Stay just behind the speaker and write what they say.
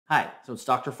Hi, so it's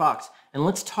Dr. Fox, and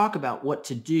let's talk about what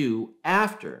to do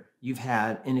after you've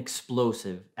had an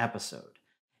explosive episode.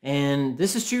 And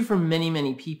this is true for many,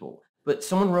 many people, but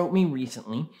someone wrote me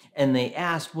recently and they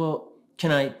asked, well,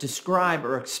 can I describe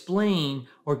or explain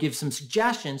or give some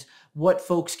suggestions what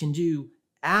folks can do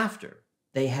after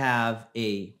they have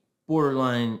a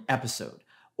borderline episode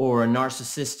or a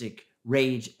narcissistic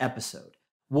rage episode?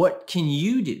 What can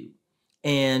you do?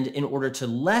 And in order to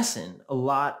lessen a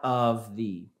lot of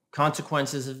the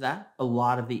consequences of that, a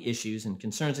lot of the issues and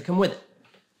concerns that come with it.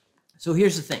 So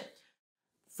here's the thing.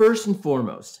 First and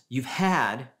foremost, you've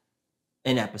had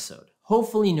an episode.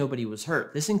 Hopefully nobody was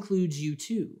hurt. This includes you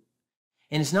too.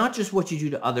 And it's not just what you do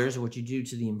to others or what you do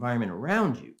to the environment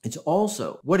around you. It's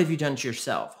also what have you done to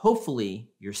yourself? Hopefully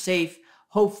you're safe.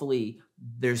 Hopefully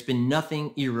there's been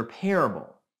nothing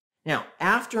irreparable. Now,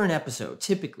 after an episode,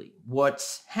 typically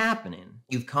what's happening,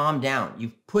 you've calmed down,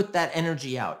 you've put that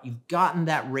energy out, you've gotten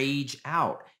that rage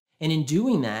out. And in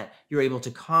doing that, you're able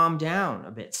to calm down a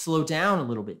bit, slow down a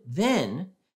little bit. Then,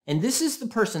 and this is the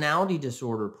personality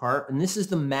disorder part, and this is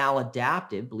the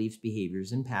maladaptive beliefs,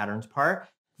 behaviors, and patterns part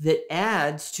that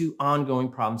adds to ongoing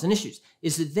problems and issues,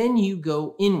 is that then you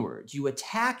go inwards, you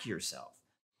attack yourself,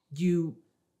 you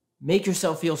make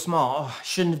yourself feel small. Oh, I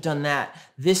shouldn't have done that.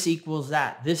 This equals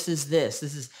that. This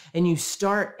is, and you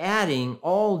start adding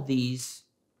all these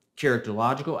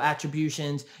characterological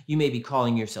attributions. You may be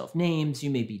calling yourself names.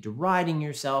 You may be deriding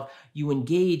yourself. You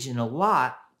engage in a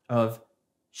lot of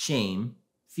shame,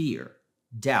 fear,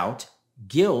 doubt,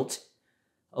 guilt,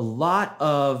 a lot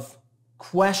of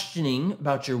questioning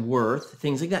about your worth,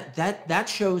 things like that. That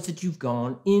shows that you've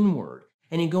gone inward.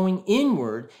 And in going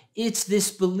inward, it's this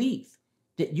belief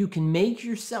that you can make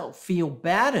yourself feel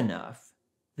bad enough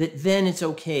that then it's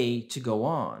okay to go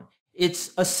on.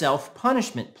 It's a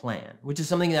self-punishment plan, which is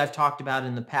something that I've talked about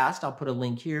in the past. I'll put a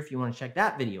link here if you want to check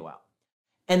that video out.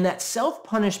 And that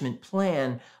self-punishment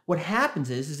plan, what happens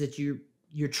is that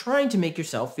you're trying to make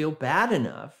yourself feel bad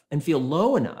enough and feel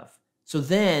low enough. So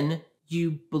then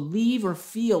you believe or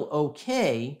feel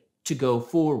okay to go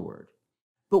forward.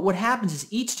 But what happens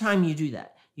is each time you do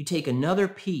that, you take another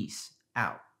piece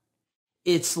out.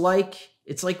 It's like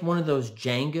one of those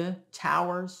Jenga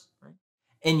towers, right?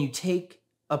 And you take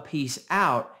a piece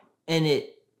out and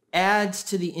it adds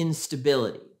to the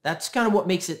instability. That's kind of what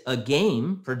makes it a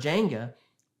game for Jenga,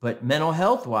 but mental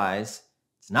health wise,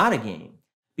 it's not a game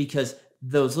because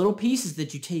those little pieces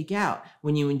that you take out,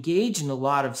 when you engage in a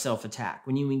lot of self-attack,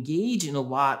 when you engage in a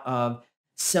lot of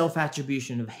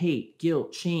self-attribution of hate,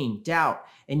 guilt, shame, doubt,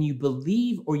 and you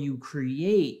believe or you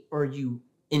create or you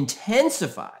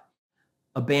intensify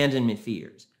abandonment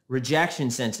fears,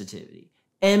 rejection sensitivity,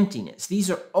 emptiness.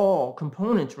 These are all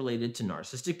components related to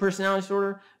narcissistic personality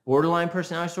disorder, borderline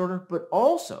personality disorder, but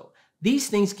also these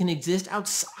things can exist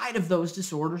outside of those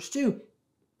disorders too,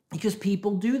 because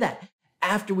people do that.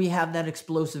 After we have that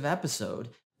explosive episode,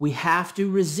 we have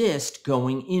to resist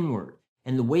going inward.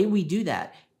 And the way we do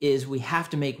that is we have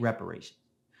to make reparations.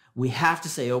 We have to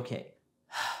say, okay,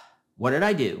 what did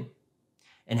I do?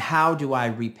 And how do I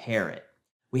repair it?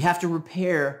 We have to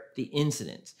repair the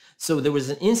incident. So there was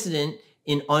an incident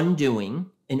in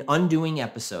an undoing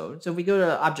episode. So if we go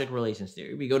to object relations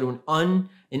theory, we go to an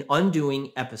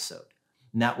undoing episode.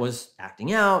 And that was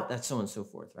acting out, that's so on and so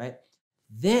forth, right?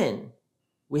 Then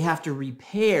we have to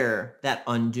repair that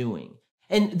undoing.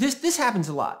 And this happens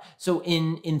a lot. So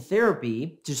in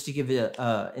therapy, just to give you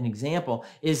an example,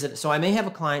 is that, so I may have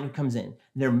a client who comes in, and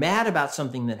they're mad about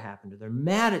something that happened, or they're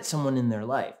mad at someone in their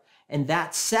life. And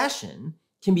that session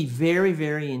can be very,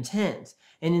 very intense.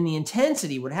 And in the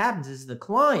intensity, what happens is the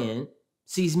client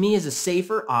sees me as a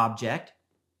safer object,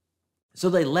 so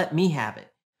they let me have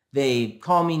it. They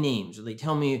call me names, or they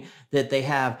tell me that they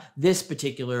have this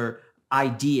particular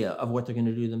idea of what they're going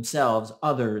to do themselves,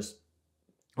 others,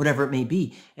 whatever it may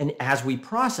be. And as we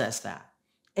process that,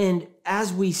 and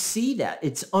as we see that,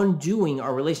 it's undoing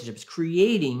our relationship. It's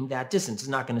creating that distance. It's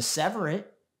not going to sever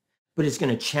it, but it's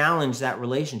going to challenge that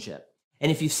relationship.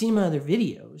 And if you've seen my other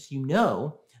videos, you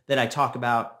know that I talk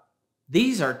about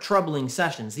these are troubling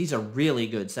sessions. These are really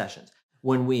good sessions.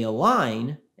 When we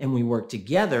align and we work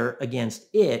together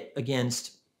against BPD,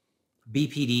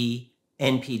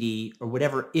 NPD, or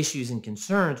whatever issues and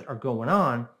concerns are going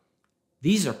on,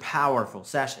 these are powerful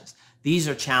sessions. These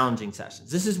are challenging sessions.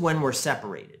 This is when we're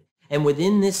separated. And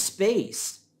within this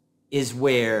space is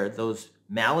where those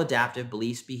maladaptive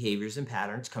beliefs, behaviors, and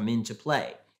patterns come into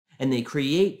play. And they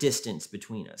create distance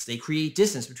between us. They create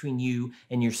distance between you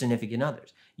and your significant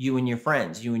others, you and your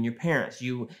friends, you and your parents,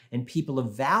 you and people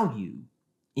of value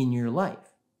in your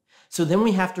life. So then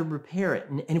we have to repair it.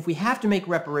 And if we have to make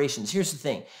reparations, here's the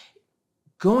thing.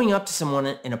 going up to someone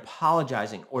and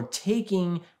apologizing or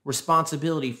taking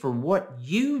responsibility for what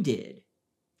you did,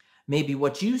 maybe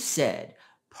what you said,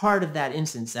 part of that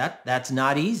instance, that's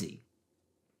not easy.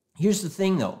 Here's the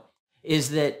thing though, is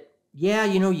that, yeah,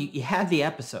 you had the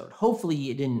episode. Hopefully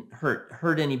you didn't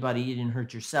hurt anybody, you didn't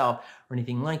hurt yourself or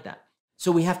anything like that.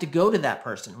 So we have to go to that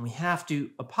person and we have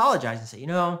to apologize and say,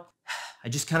 I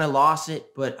just kind of lost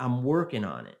it, but I'm working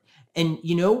on it. And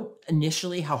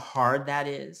initially how hard that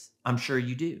is, I'm sure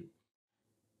you do.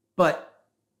 But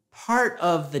part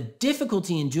of the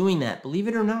difficulty in doing that, believe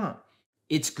it or not,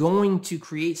 it's going to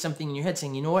create something in your head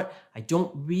saying, you know what, I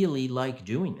don't really like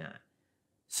doing that.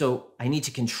 So I need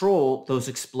to control those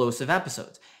explosive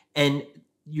episodes. And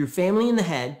your family in the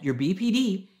head, your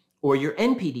BPD or your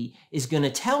NPD is going to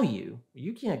tell you,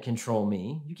 you can't control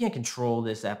me. You can't control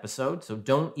this episode, so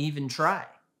don't even try.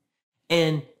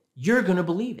 And you're going to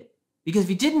believe it. Because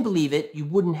if you didn't believe it, you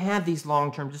wouldn't have these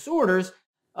long-term disorders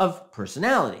of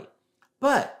personality.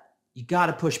 But you got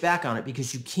to push back on it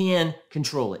because you can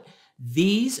control it.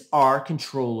 These are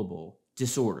controllable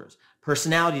disorders.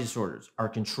 Personality disorders are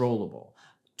controllable.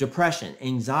 Depression,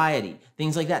 anxiety,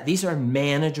 things like that. These are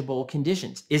manageable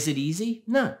conditions. Is it easy?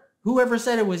 No. Whoever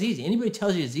said it was easy? Anybody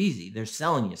tells you it's easy, they're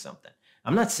selling you something.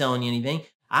 I'm not selling you anything.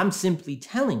 I'm simply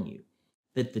telling you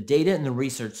that the data and the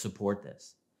research support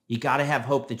this. You got to have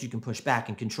hope that you can push back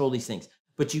and control these things.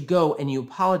 But you go and you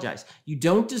apologize. You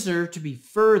don't deserve to be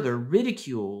further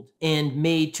ridiculed and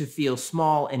made to feel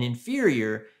small and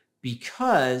inferior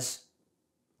because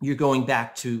you're going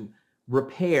back to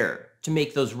repair, to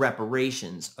make those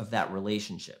reparations of that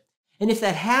relationship. And if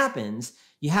that happens,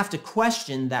 you have to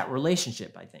question that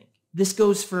relationship, I think. This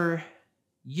goes for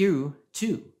you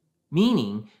too,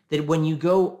 meaning that when you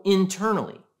go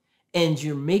internally and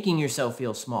you're making yourself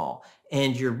feel small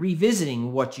and you're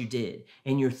revisiting what you did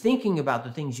and you're thinking about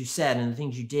the things you said and the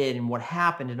things you did and what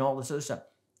happened and all this other stuff,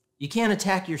 you can't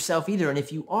attack yourself either. And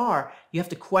if you are, you have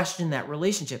to question that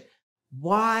relationship.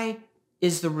 Why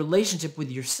is the relationship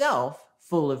with yourself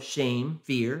full of shame,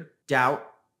 fear, doubt,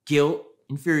 guilt,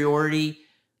 inferiority,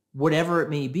 whatever it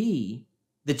may be,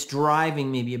 that's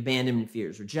driving maybe abandonment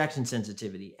fears, rejection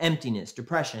sensitivity, emptiness,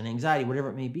 depression, anxiety, whatever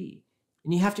it may be?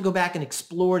 And you have to go back and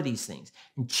explore these things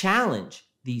and challenge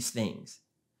these things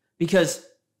because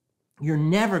you're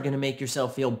never going to make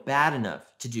yourself feel bad enough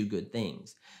to do good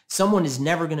things. Someone is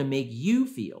never going to make you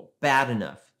feel bad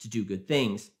enough to do good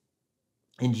things.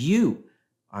 And you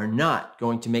are not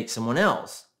going to make someone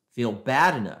else feel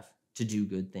bad enough to do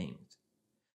good things.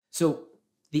 So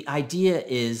the idea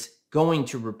is going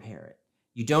to repair it.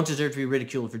 You don't deserve to be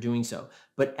ridiculed for doing so.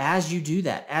 But as you do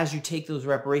that, as you take those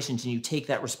reparations and you take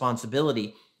that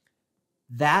responsibility,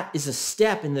 that is a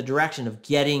step in the direction of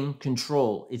getting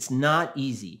control. It's not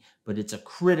easy, but it's a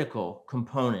critical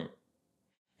component.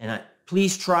 And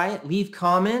please try it. Leave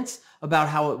comments about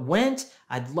how it went.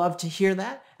 I'd love to hear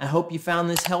that. I hope you found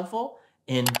this helpful.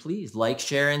 And please like,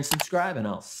 share, and subscribe, and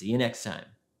I'll see you next time.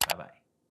 Bye-bye.